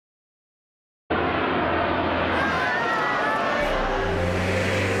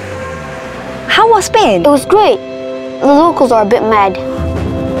about Spain? It was great. The locals are a bit mad.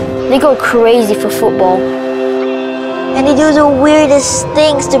 They go crazy for football. And they do the weirdest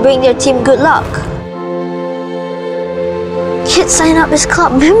things to bring their team good luck. Kids sign up as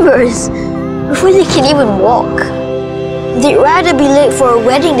club members before they can even walk. They'd rather be late for a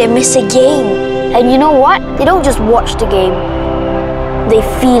wedding than miss a game. And you know what? They don't just watch the game. They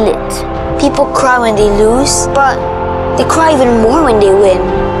feel it. People cry when they lose, but they cry even more when they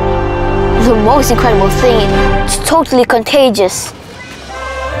win. The most incredible thing, it's totally contagious.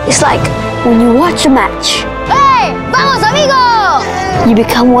 It's like when you watch a match. Hey! Vamos, amigo! You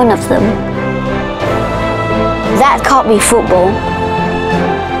become one of them. That can't be football.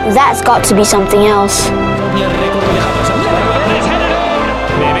 That's got to be something else.